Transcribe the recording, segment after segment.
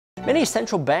Many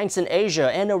central banks in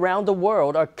Asia and around the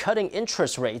world are cutting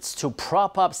interest rates to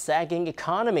prop up sagging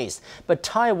economies. But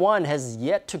Taiwan has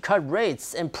yet to cut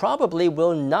rates and probably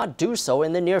will not do so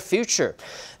in the near future.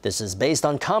 This is based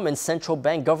on comments Central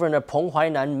Bank Governor Perng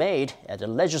Fai-nan made at the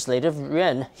legislative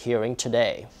hearing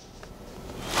today.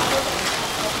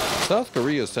 South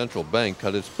Korea's central bank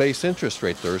cut its base interest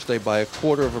rate Thursday by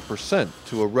 0.25%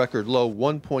 to a record low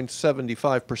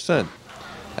 1.75%.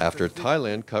 After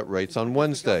Thailand cut rates on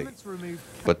Wednesday.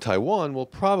 But Taiwan will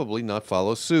probably not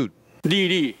follow suit.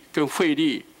 In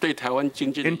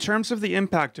terms of the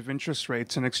impact of interest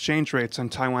rates and exchange rates on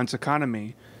Taiwan's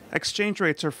economy, exchange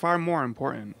rates are far more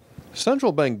important.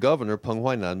 Central Bank Governor Perng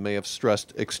Fai-nan may have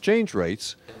stressed exchange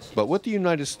rates, but with the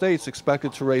United States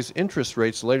expected to raise interest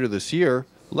rates later this year,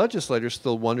 legislators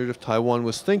still wondered if Taiwan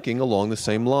was thinking along the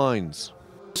same lines.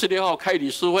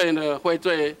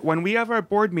 When we have our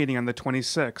board meeting on the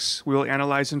 26th, we will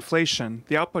analyze inflation,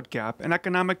 the output gap, and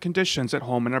economic conditions at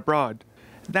home and abroad.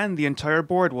 Then the entire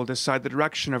board will decide the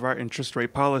direction of our interest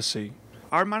rate policy.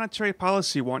 Our monetary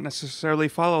policy won't necessarily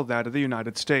follow that of the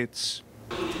United States.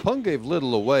 Perng gave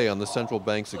little away on the central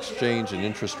bank's exchange and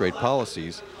interest rate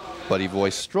policies, but he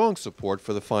voiced strong support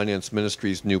for the finance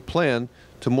ministry's new plan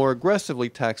to more aggressively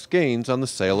tax gains on the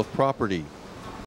sale of property.